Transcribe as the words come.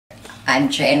I'm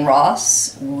Jane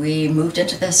Ross. We moved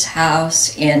into this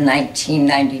house in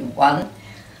 1991.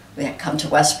 We had come to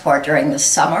Westport during the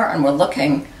summer and were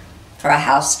looking for a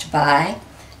house to buy.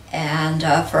 And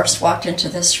first walked into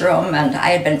this room, and I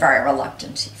had been very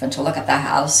reluctant even to look at the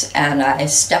house. And I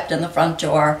stepped in the front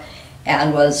door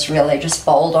and was really just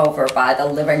bowled over by the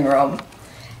living room.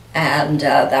 And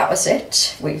that was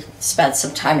it. We spent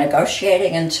some time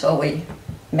negotiating until we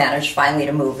managed finally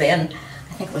to move in.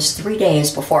 I think it was 3 days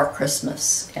before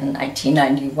Christmas in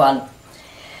 1991.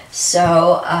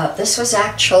 So this was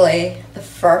actually the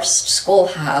first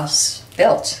schoolhouse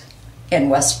built in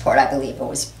Westport. I believe it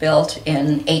was built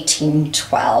in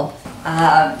 1812.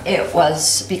 It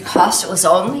was, because it was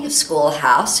only a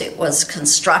schoolhouse, it was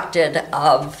constructed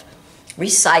of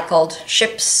recycled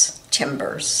ship's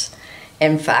timbers.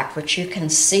 In fact, which you can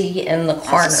see in the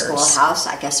corners. As a schoolhouse,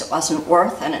 I guess it wasn't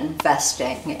worth an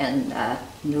investing in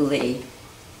newly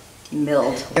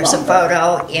milled lumber. There's a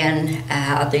photo in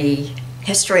the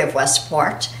history of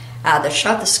Westport that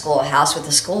showed the schoolhouse with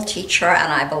the school teacher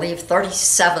and I believe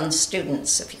 37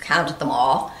 students, if you counted them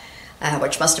all,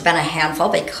 which must have been a handful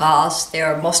because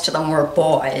most of them were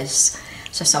boys.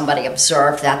 So somebody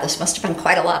observed that this must have been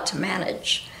quite a lot to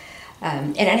manage.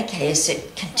 In any case,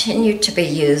 it continued to be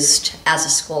used as a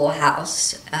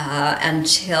schoolhouse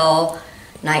until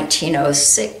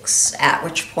 1906, at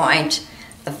which point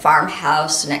the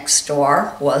farmhouse next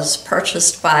door was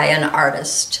purchased by an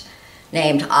artist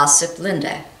named Ossip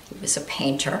Linde. He was a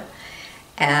painter,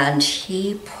 and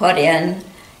he put in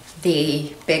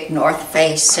the big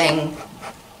north-facing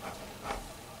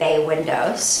bay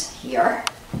windows here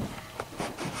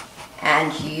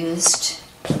and used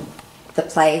the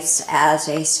place as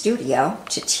a studio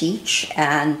to teach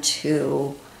and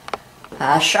to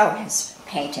show his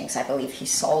paintings. I believe he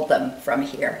sold them from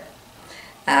here.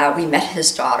 We met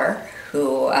his daughter,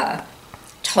 who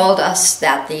told us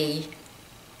that the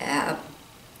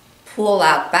pool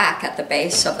out back at the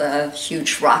base of the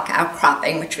huge rock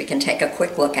outcropping, which we can take a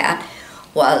quick look at,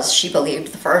 was, she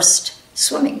believed, the first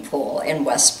swimming pool in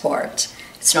Westport.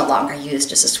 It's no longer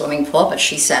used as a swimming pool, but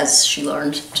she says she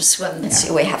learned to swim there.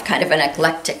 So we have kind of an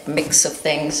eclectic mix of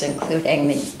things, including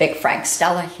the big Frank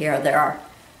Stella here.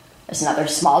 There's another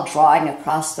small drawing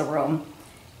across the room,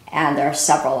 and there are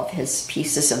several of his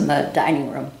pieces in the dining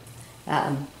room.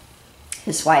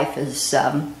 His wife is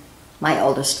my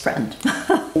oldest friend.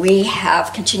 We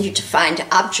have continued to find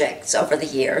objects over the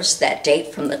years that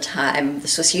date from the time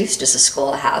this was used as a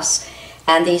schoolhouse.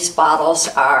 And these bottles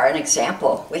are an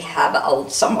example. We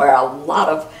have somewhere a lot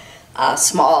of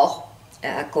small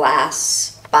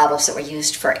glass bottles that were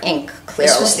used for ink,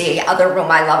 clearly. This was the other room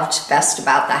I loved best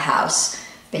about the house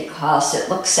because it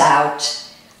looks out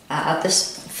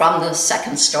from the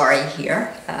second story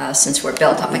here, since we're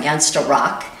built up against a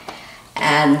rock.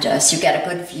 And so you get a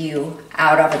good view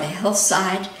out over the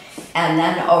hillside and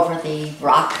then over the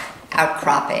rock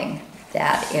outcropping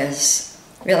that is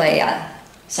really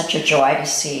such a joy to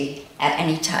see at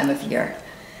any time of year.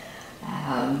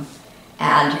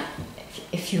 And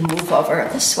if you move over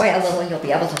this way a little, you'll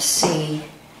be able to see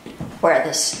where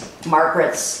this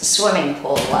Margaret's swimming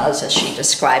pool was, as she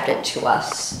described it to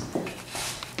us.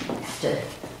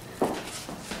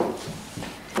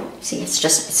 See,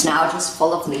 it's now just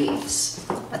full of leaves.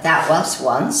 But that was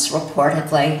once,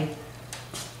 reportedly,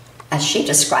 as she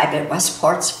described it,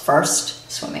 Westport's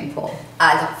first swimming pool.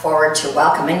 I look forward to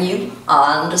welcoming you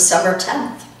on December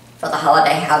 10th for the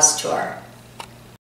Holiday House Tour.